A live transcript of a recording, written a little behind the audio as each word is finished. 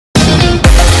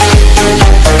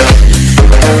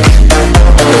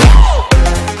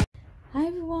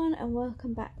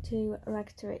back to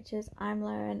Rags to Riches. I'm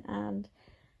Lauren, and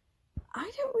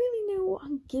I don't really know what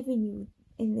I'm giving you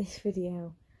in this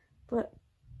video, but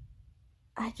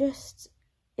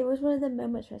it was one of the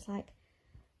moments where it's like,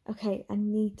 okay, I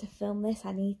need to film this,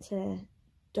 I need to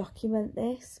document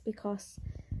this, because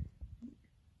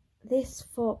this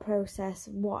thought process,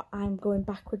 what I'm going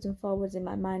backwards and forwards in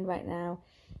my mind right now,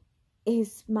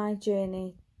 is my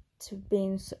journey to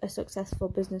being a successful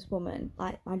businesswoman,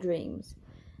 like my dreams.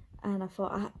 And I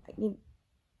thought,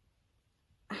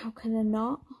 how can I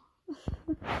not?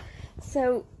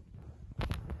 So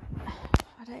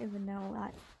I don't even know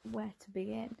like where to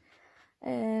begin.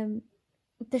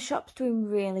 The shop's doing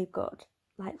really good,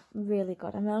 like really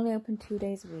good. I'm only open 2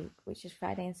 days a week, which is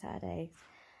Friday and Saturdays,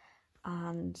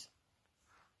 and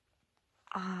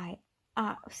I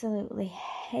absolutely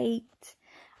hate,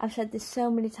 I've said this so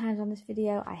many times on this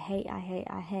video, I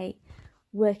hate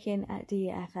working at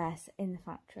DFS in the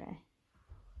factory.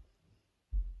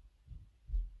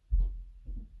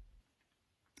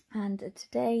 And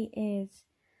today is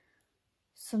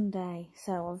Sunday,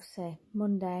 so obviously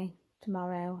Monday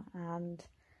tomorrow, and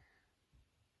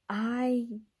I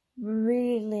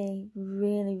really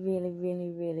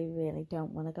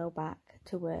don't want to go back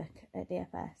to work at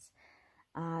DFS.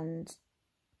 And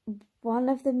one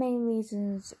of the main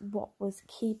reasons what was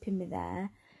keeping me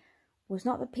there was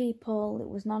not the people, it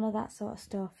was none of that sort of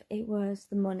stuff, it was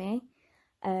the money.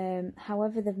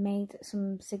 However, they've made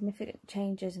some significant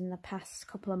changes in the past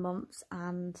couple of months,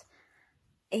 and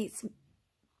it's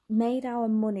made our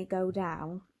money go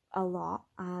down a lot.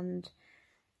 And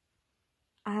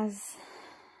as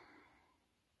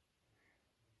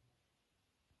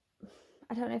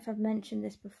I don't know if I've mentioned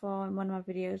this before in one of my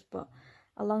videos, but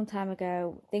a long time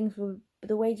ago,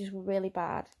 the wages were really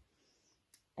bad,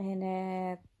 and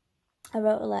I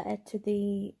wrote a letter to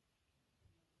the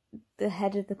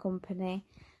head of the company,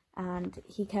 and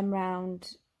he came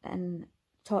round and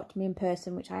talked to me in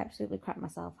person, which I absolutely cracked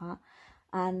myself at.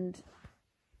 And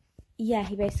yeah,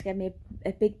 he basically gave me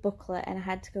a big booklet, and I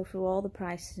had to go through all the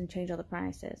prices and change all the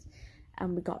prices,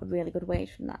 and we got a really good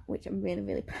wage from that, which I'm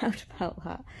really proud about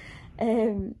that.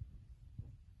 And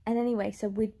anyway, so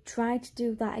we tried to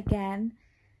do that again,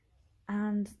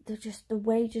 and the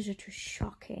wages are just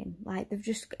shocking. Like,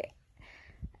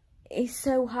 it's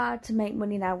so hard to make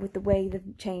money now with the way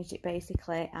they've changed it,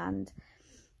 basically, and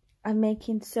I'm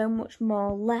making so much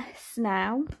more less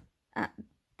now at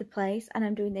the place, and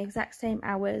I'm doing the exact same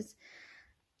hours.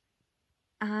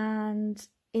 And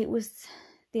it was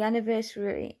the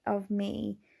anniversary of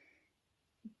me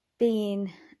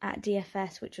being at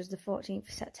DFS, which was the 14th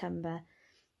of September,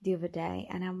 the other day,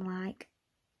 and I'm like,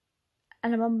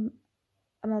 and I'm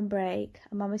on break,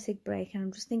 I'm on my sig break, and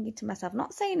I'm just thinking to myself,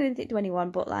 not saying anything to anyone,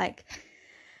 but like,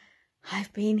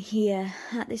 I've been here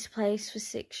at this place for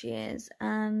 6 years,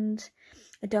 and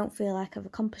I don't feel like I've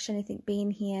accomplished anything being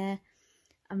here.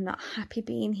 I'm not happy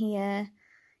being here.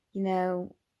 You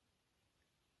know,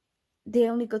 the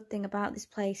only good thing about this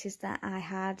place is that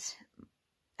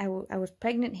I was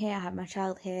pregnant here, I had my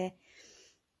child here,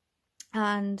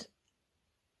 and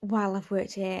while I've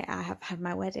worked here, I have had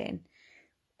my wedding,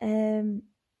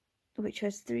 which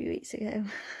was 3 weeks ago.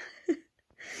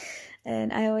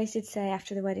 And I always did say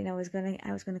after the wedding I was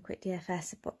gonna quit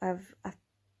DFS, but I've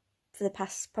for the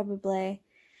past probably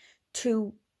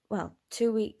 2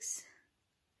 weeks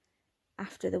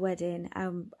after the wedding,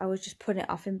 I was just putting it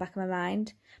off in the back of my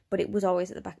mind, but it was always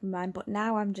at the back of my mind. But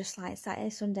now I'm just like Saturday,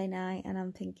 Sunday night, and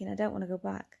I'm thinking I don't want to go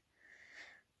back.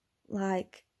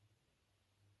 Like,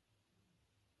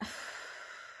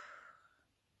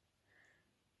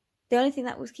 the only thing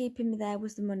that was keeping me there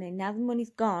was the money. Now the money's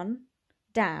gone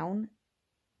down,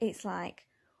 it's like,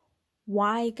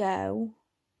 why go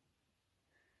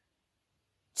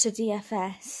to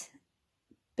DFS,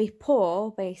 be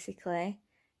poor basically,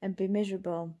 and be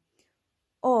miserable?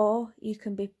 Or you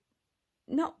can be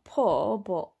not poor,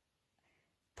 but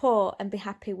poor and be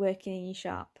happy working in your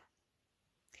shop.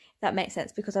 That makes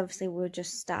sense, because obviously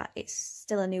it's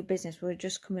still a new business, we're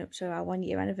just coming up to our 1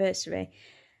 year anniversary,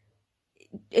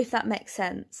 if that makes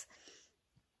sense.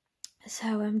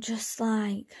 So I'm just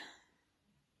like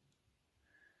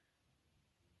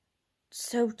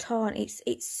so torn.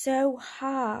 It's so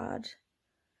hard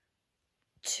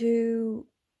to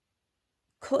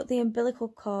cut the umbilical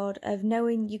cord of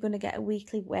knowing you're going to get a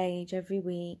weekly wage every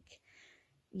week.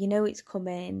 You know it's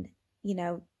coming, you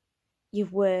know,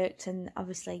 you've worked, and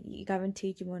obviously you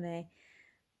guaranteed your money.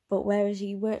 But whereas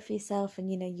you work for yourself,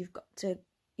 and you know you got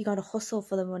to hustle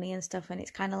for the money and stuff, and it's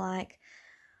kind of like,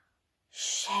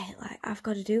 shit, like I've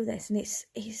got to do this, and it's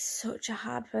such a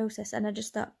hard process. And I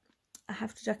just thought I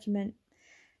have to document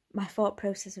my thought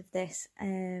process of this.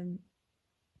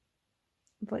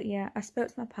 But yeah, I spoke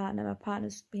to my partner. My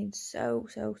partner's been so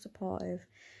supportive,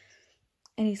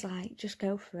 and he's like, just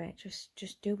go for it,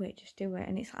 just do it.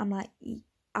 And I'm like,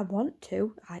 I want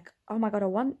to, like, oh my god, I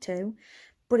want to,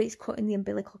 but it's cutting the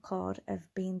umbilical cord of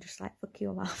being just like, fuck you,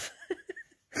 I'm off.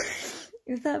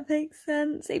 If that makes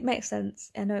sense. It makes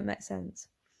sense. I know it makes sense.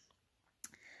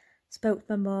 Spoke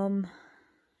to my mum.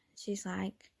 She's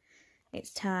like,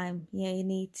 it's time. Yeah, you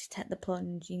need to take the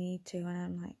plunge. You need to. And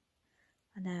I'm like,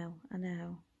 I know.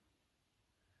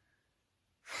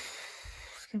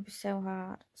 It's going to be so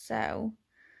hard. So,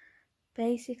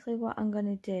 basically what I'm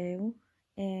going to do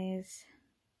is,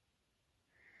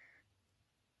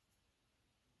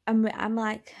 I'm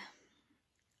like,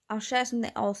 I'll share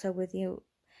something also with you.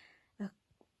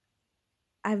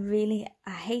 I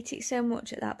hate it so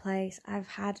much at that place. I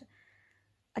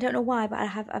don't know why, but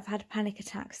I've had panic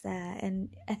attacks there, and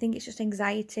I think it's just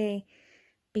anxiety,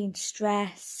 being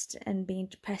stressed and being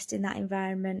depressed in that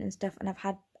environment and stuff. And I've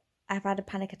had a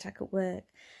panic attack at work,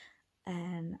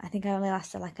 and I think I only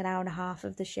lasted like an hour and a half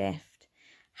of the shift.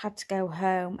 Had to go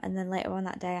home, and then later on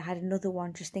that day I had another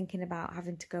one, just thinking about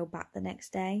having to go back the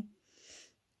next day.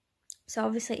 So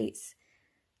obviously it's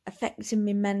affecting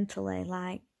me mentally.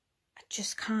 Like, I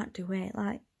just can't do it.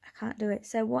 Like, I can't do it.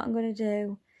 So what I'm going to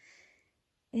do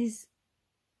is,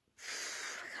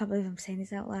 I can't believe I'm saying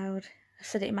this out loud. I've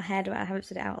said it in my head, but I haven't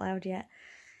said it out loud yet.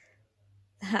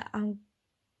 I'm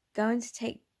going to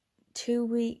take 2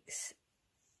 weeks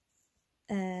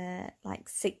like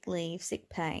sick leave, sick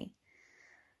pay,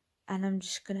 and I'm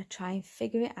just going to try and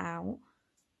figure it out.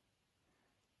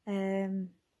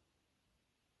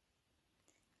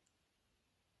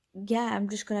 Yeah, I'm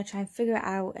just going to try and figure it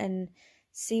out and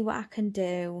see what I can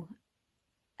do.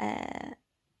 And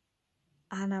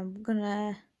I'm going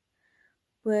to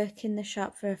work in the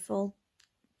shop for a full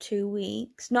 2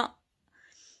 weeks.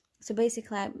 So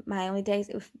basically, my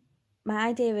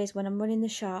idea is, when I'm running the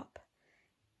shop,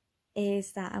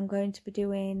 is that I'm going to be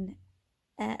doing,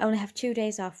 only have 2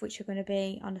 days off, which are going to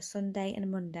be on a Sunday and a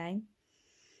Monday.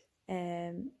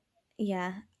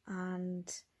 Yeah, and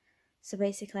so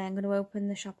basically I'm going to open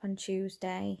the shop on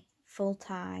Tuesday, full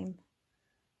time,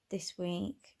 this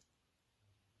week.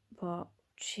 But,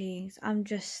 jeez, I'm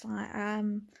just like,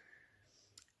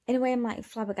 in a way I'm like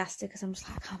flabbergasted, because I'm just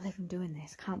like, I can't believe I'm doing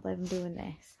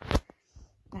this.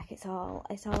 Like, it's all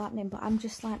happening, but I'm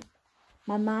just like,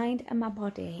 my mind and my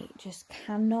body just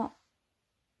cannot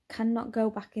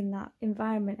go back in that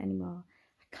environment anymore.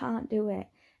 I can't do it.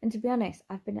 And to be honest,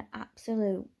 I've been an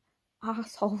absolute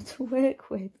arsehole to work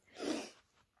with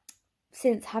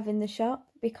since having the shop,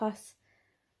 because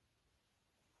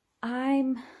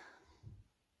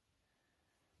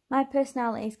my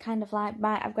personality is kind of like,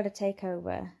 right, I've got to take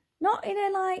over. Not in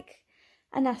a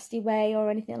nasty way or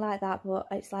anything like that, but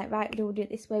it's like, right, we'll do it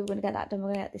this way, we're going to get that done,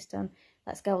 we're going to get this done.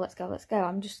 Let's go.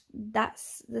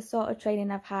 That's the sort of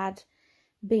training I've had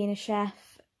being a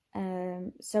chef.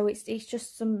 So it's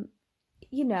just some,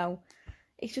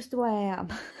 it's just the way I am.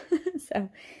 So,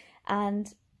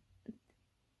 and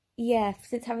yeah,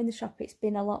 since having the shop, it's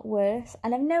been a lot worse.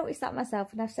 And I've noticed that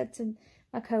myself, and I've said to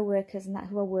my co-workers and that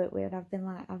who I work with, I've been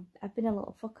like, I've been a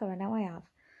little fucker, I know I have.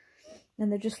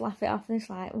 And they just laugh it off, and it's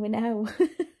like, we know.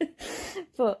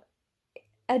 But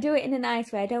I do it in a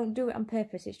nice way. I don't do it on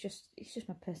purpose. It's just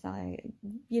my personality,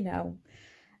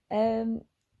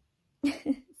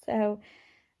 So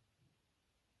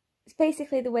it's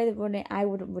basically the way they run it. I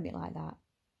wouldn't run it like that.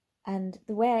 And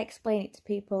the way I explain it to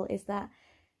people is that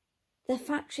the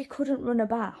factory couldn't run a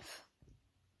bath.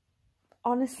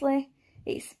 Honestly,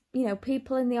 it's,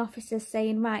 people in the offices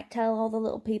saying, right, tell all the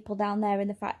little people down there in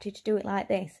the factory to do it like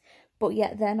this, but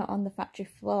yet they're not on the factory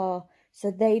floor,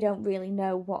 so they don't really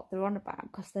know what they're on about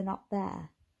because they're not there.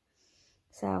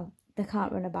 So they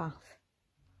can't run a bath.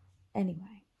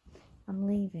 Anyway, I'm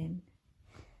leaving,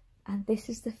 and this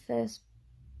is the first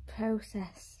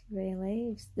process, really.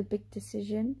 It's the big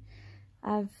decision.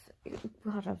 I've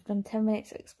done 10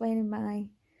 minutes explaining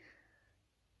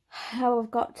how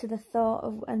I've got to the thought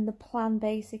of and the plan,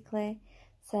 basically.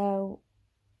 So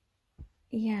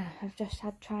yeah, I've just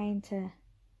had trying to.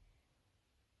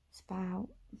 It's about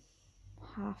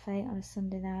 8:30 on a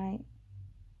Sunday night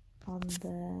on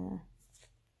the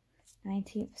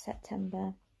 19th of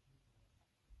September.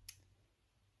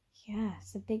 Yeah,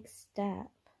 it's a big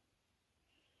step.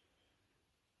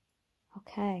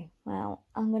 Okay, well,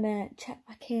 I'm gonna check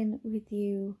back in with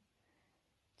you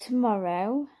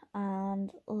tomorrow and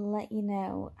let you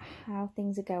know how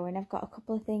things are going. I've got a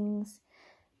couple of things,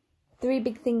 3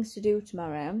 big things to do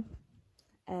tomorrow.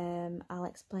 I'll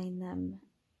explain them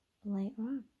later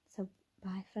on. So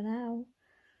Bye for now.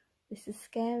 This is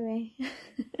scary.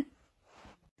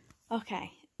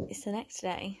 Okay, it's the next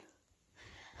day.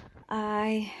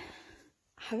 I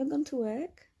haven't gone to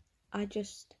work. I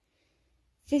just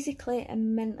physically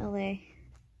and mentally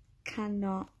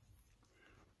can't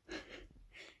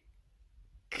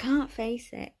face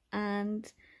it,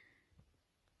 and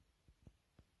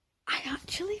I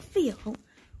actually feel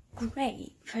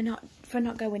great for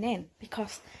not going in,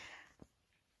 because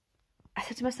I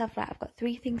said to myself, right, I've got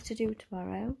 3 things to do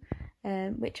tomorrow,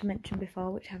 which I mentioned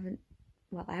before, which I haven't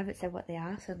said what they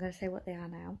are, so I'm going to say what they are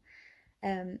now.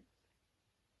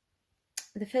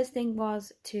 The first thing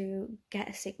was to get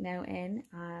a sick note in,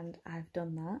 and I've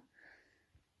done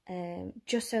that,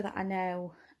 just so that I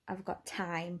know I've got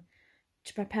time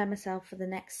to prepare myself for the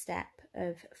next step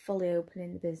of fully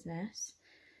opening the business.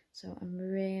 So I'm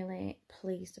really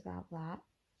pleased about that.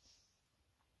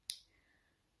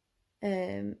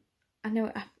 I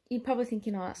know you're probably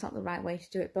thinking, oh, that's not the right way to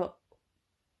do it, but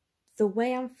the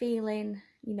way I'm feeling,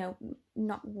 you know,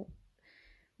 not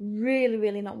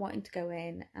really not wanting to go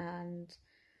in, and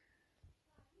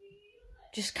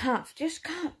just can't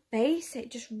face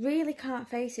it, just really can't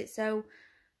face it. So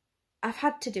I've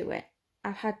had to do it.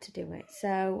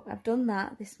 So I've done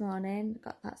that this morning,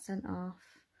 got that sent off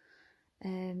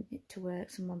to work.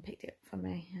 Someone picked it up for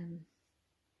me and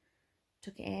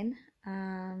took it in.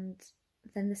 And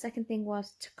then the second thing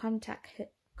was to contact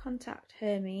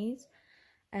Hermes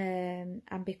and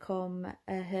become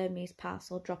a Hermes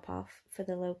parcel drop off for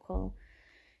the local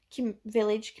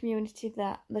village community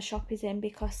that the shop is in,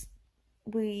 because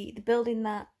the building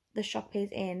that the shop is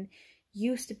in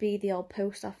used to be the old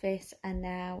post office, and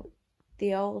now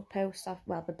the old post office,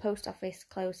 well, the post office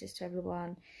closest to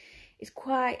everyone, is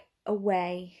quite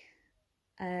away.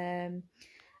 And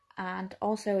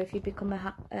also, if you become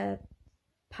a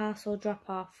parcel drop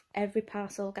off, every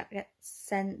parcel gets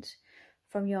sent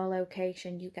from your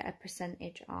location, you get a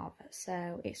percentage of.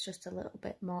 So it's just a little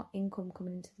bit more income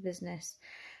coming into the business,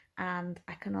 and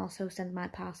I can also send my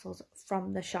parcels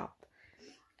from the shop.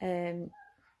 So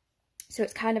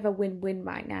it's kind of a win-win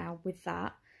right now with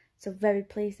that. So very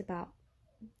pleased about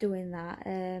doing that.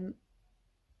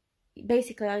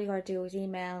 Basically, all you gotta do is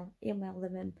email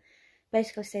them and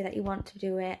basically say that you want to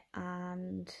do it,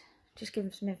 and just give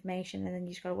them some information, and then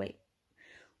you just gotta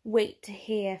wait to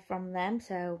hear from them.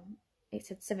 So it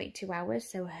said 72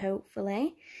 hours, so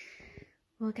hopefully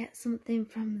we'll get something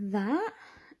from that.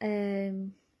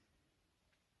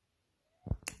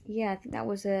 Yeah, I think that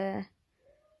was a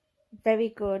very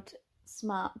good,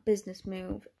 smart business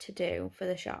move to do for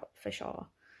the shop, for sure.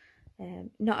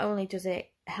 Not only does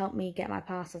it help me get my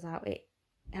parcels out, it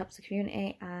helps the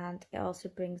community, and it also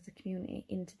brings the community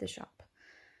into the shop.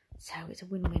 So it's a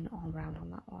win-win all around on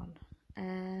that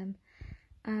one.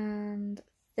 And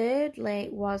thirdly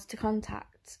was to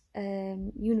contact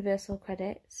Universal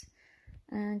Credits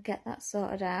and get that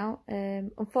sorted out.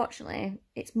 Unfortunately,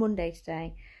 it's Monday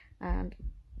today, and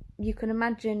you can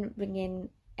imagine ringing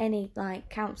any like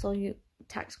council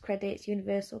tax credits,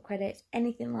 universal credits,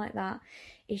 anything like that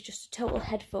is just a total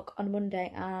headfuck on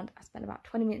Monday. And I spent about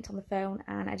 20 minutes on the phone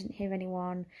and I didn't hear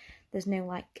anyone. There's no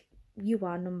like, you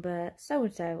are number so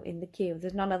and so in the queue.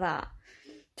 There's none of that,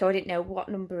 so I didn't know what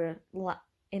number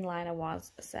in line I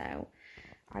was. So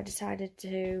I decided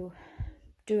to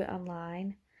do it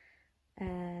online.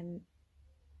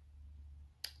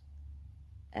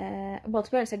 Well,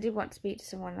 to be honest, I did want to speak to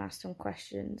someone and ask some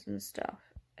questions and stuff,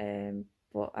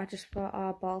 but I just thought,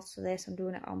 oh, balls to this, I'm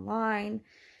doing it online,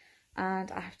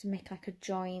 and I have to make like a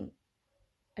joint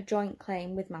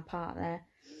claim with my partner.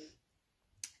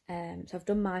 So I've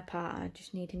done my part, I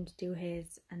just need him to do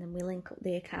his, and then we link up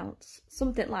the accounts,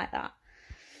 something like that.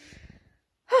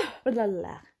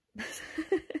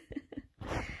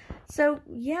 So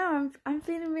yeah, I'm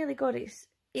feeling really good.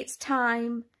 It's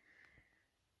time.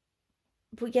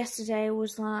 But yesterday I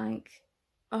was like,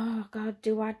 oh God,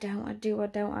 do I, don't I, do I,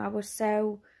 don't I? I was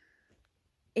so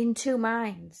in two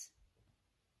minds.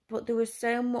 But there was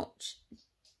so much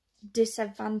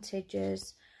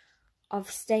disadvantages of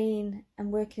staying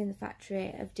and working in the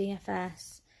factory of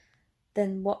DFS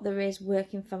than what there is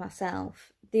working for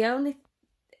myself. The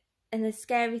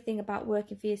scary thing about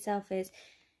working for yourself is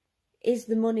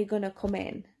the money gonna come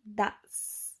in?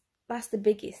 That's the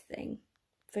biggest thing.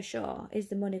 For sure, is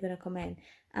the money going to come in?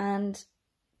 And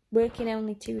working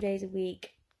only 2 days a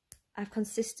week, I've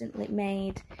consistently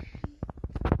made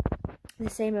the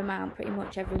same amount pretty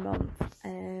much every month.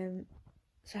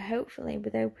 So hopefully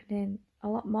with opening a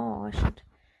lot more, I should,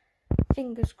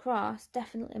 fingers crossed,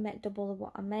 definitely make double of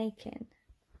what I'm making.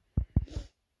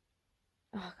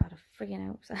 Oh God, I friggin'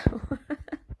 hope so.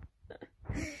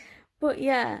 But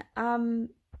yeah,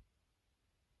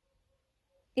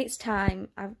 it's time.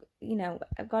 I've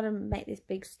got to make this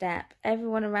big step.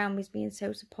 Everyone around me is being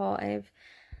so supportive.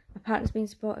 My partner's being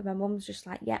supportive. My mum's just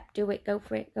like, yep, do it, go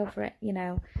for it, we'll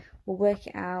work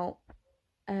it out.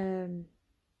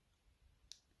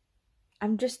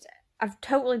 I've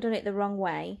totally done it the wrong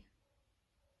way,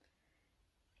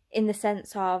 in the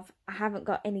sense of I haven't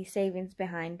got any savings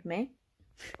behind me.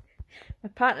 My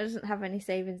partner doesn't have any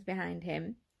savings behind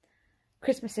him.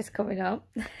 Christmas is coming up.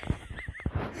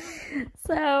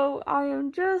 So I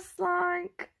am just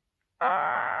like,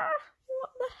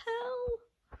 what the hell?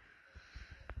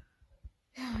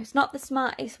 It's not the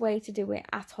smartest way to do it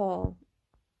at all.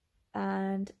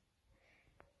 And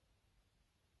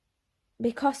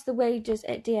because the wages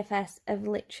at DFS have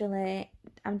literally,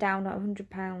 I'm down at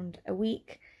 £100 a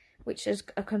week, which is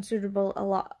a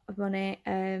lot of money.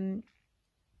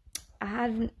 I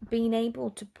hadn't been able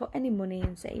to put any money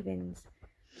in savings,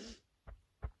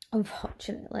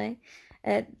 unfortunately.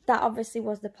 That obviously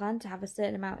was the plan, to have a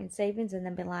certain amount in savings and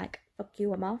then be like, fuck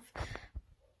you, I'm off.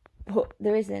 But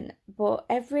there isn't. But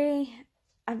I've been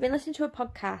listening to a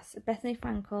podcast, a Bethany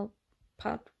Frankel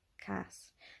podcast.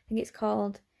 I think it's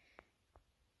called,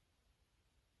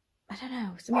 I don't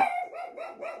know, some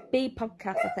B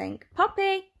podcast, I think.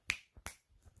 Poppy!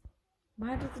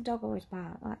 Why does the dog always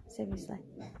bark? Like, seriously.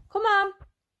 Come on!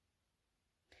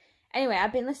 Anyway,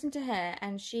 I've been listening to her,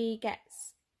 and she's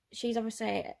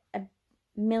obviously a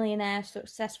millionaire,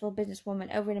 successful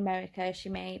businesswoman over in America. She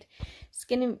made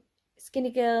Skinny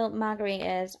Girl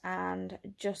margaritas, and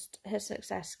just her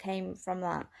success came from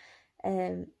that.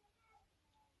 And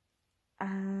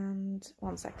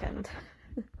one second.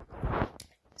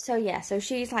 So yeah, so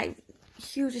she's like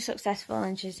hugely successful,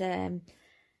 and she's a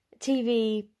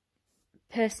TV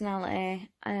personality.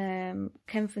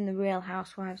 Came from the Real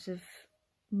Housewives of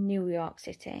New York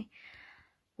City,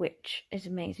 which is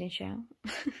an amazing show.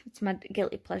 It's my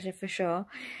guilty pleasure for sure.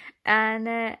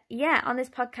 And yeah, on this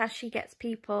podcast she gets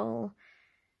people,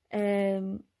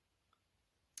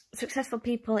 successful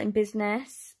people in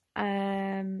business,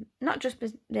 not just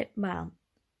business, well,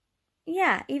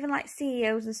 yeah, even like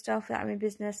CEOs and stuff that are in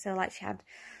business. So like she had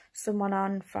someone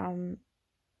on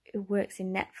who works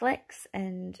in Netflix,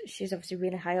 and she's obviously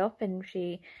really high up, and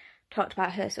she talked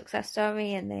about her success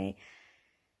story, and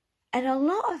a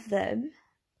lot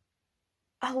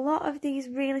of these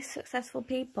really successful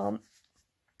people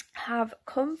have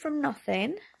come from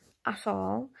nothing at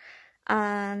all,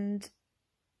 and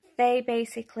they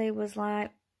basically was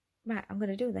like, right, I'm going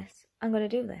to do this,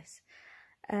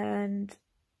 and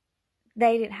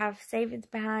they didn't have savings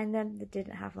behind them, they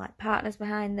didn't have like partners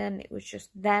behind them, it was just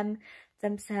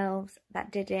themselves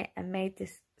that did it and made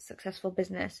this successful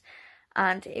business.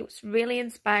 And it was really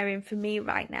inspiring for me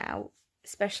right now,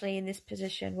 especially in this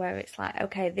position where it's like,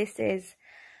 okay, this is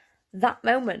that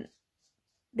moment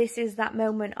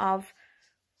of,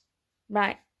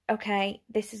 right, okay,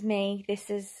 this is me, this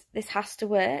has to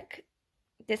work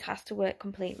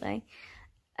completely.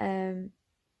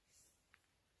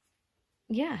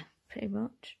 Yeah, pretty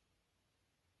much.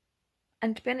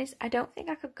 And to be honest, I don't think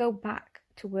I could go back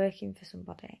to working for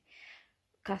somebody,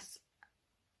 because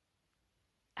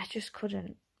I just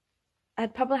couldn't.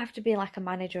 I'd probably have to be like a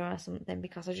manager or something,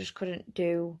 because I just couldn't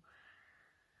do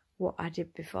what I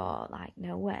did before. Like,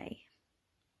 no way.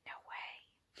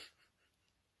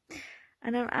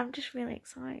 And I'm just really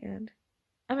excited.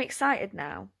 I'm excited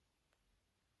now.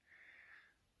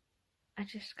 I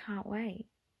just can't wait.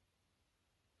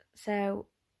 So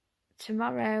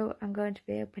tomorrow I'm going to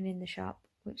be opening the shop,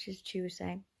 which is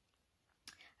Tuesday.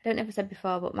 I don't know if I said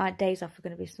before, but my days off are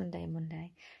going to be Sunday and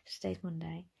Monday. Just today's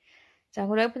Monday. So I'm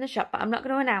going to open the shop, but I'm not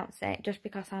going to announce it just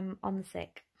because I'm on the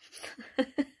sick.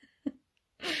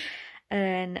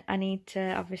 And I need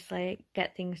to obviously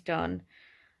get things done.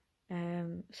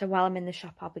 So while I'm in the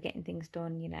shop, I'll be getting things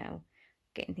done,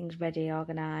 getting things ready,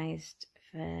 organised,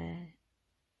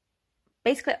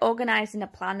 basically organising a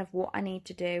plan of what I need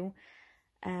to do,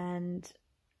 and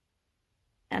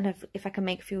if I can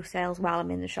make a few sales while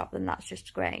I'm in the shop, then that's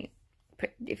just great,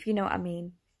 if you know what I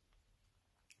mean.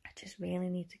 I just really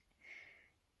need to,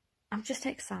 I'm just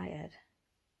excited,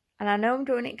 and I know I'm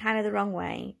doing it kind of the wrong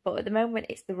way, but at the moment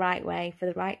it's the right way for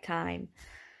the right time.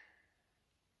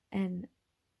 And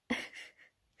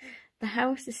the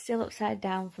house is still upside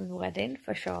down from the wedding,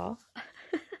 for sure.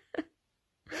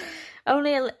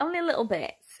 only a little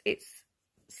bit. It's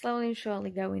slowly and surely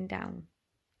going down.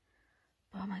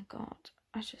 Oh my god,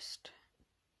 I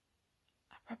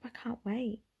probably can't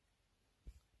wait.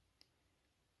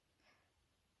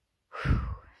 Whew.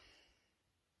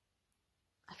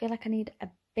 I feel like I need a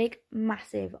big,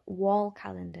 massive wall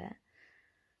calendar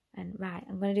And right,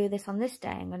 I'm going to do this on this day,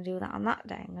 I'm going to do that on that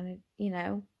day, I'm going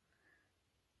to,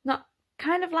 not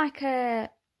kind of like a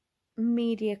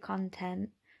media content,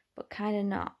 but kind of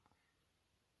not.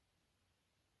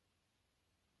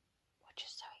 We're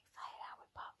just so excited how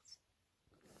it pops.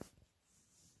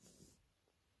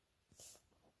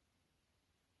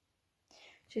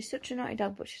 She's such a naughty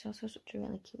dog, but she's also such a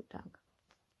really cute dog.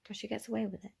 Because she gets away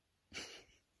with it.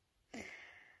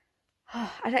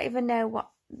 I don't even know what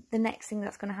the next thing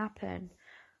that's going to happen.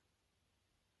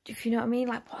 If you know what I mean?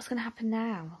 Like, what's going to happen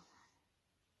now?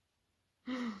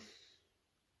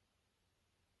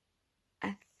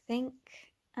 I think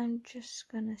I'm just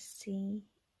going to see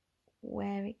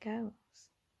where it goes.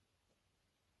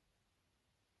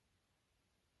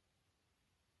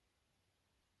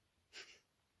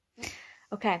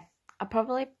 Okay, I'll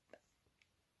probably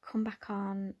come back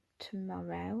on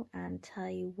tomorrow and tell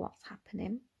you what's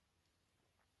happening.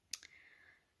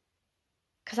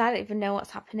 Because I don't even know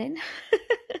what's happening.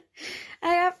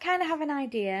 I kind of have an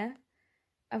idea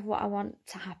of what I want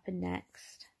to happen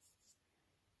next.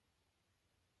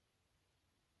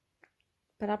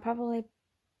 But I'll probably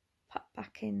pop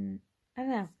back in, I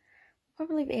don't know,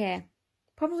 probably leave it here.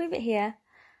 Probably leave it here,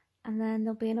 and then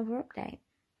there'll be another update.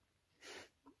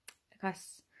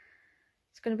 Because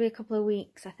it's going to be a couple of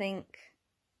weeks, I think,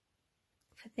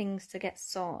 for things to get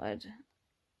sorted.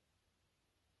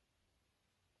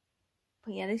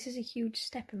 But yeah, this is a huge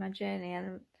step in my journey, and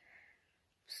I'm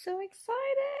so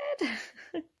excited.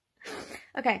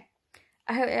 Okay,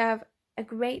 I hope you have a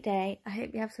great day. I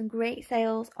hope you have some great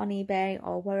sales on eBay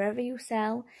or wherever you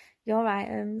sell your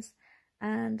items,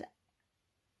 and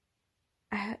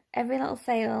every little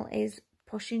sale is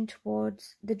pushing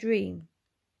towards the dream.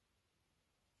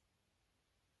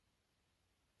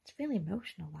 It's really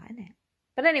emotional, that, isn't it?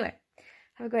 But anyway,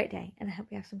 have a great day, and I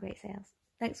hope you have some great sales.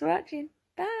 Thanks for watching.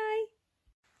 Bye.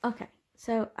 Okay,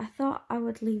 so I thought I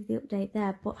would leave the update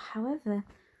there, but however,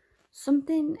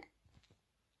 something,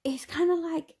 it's kind of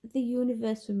like the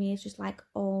universe for me is just like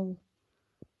all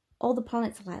the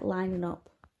planets are like lining up,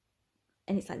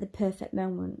 and it's like the perfect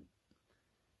moment,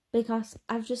 because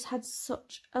I've just had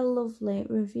such a lovely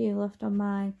review left on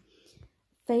my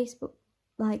Facebook,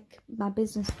 like my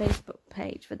business Facebook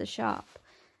page for the shop,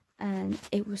 and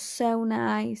it was so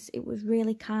nice. It was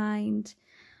really kind,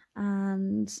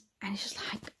 and it's just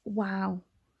like, wow.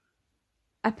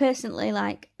 I personally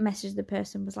like messaged the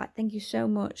person, was like, thank you so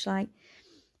much, like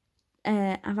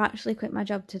I've actually quit my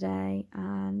job today,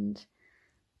 and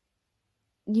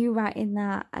you writing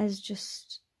that has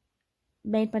just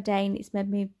made my day, and it's made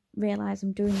me realise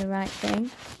I'm doing the right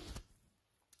thing.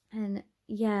 And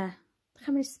yeah, look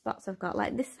how many spots I've got.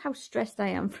 Like, this is how stressed I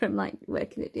am from like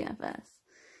working at DFS,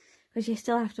 because you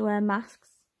still have to wear masks,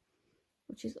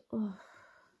 which is, oh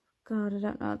god, I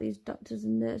don't know how these doctors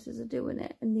and nurses are doing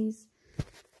it, and these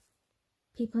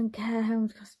people in care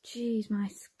homes, because geez, my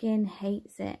skin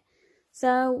hates it.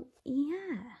 So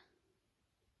yeah,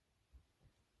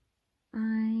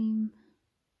 I'm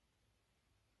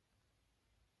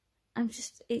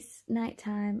just, it's night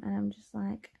time, and I'm just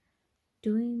like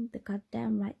doing the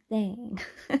goddamn right thing.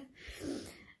 I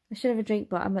should have a drink,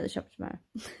 but I'm at the shop tomorrow.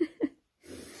 So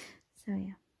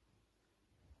yeah,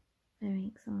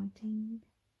 very exciting.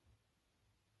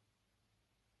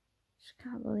 Just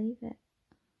can't believe it.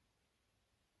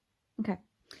 Okay,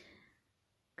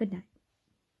 good night.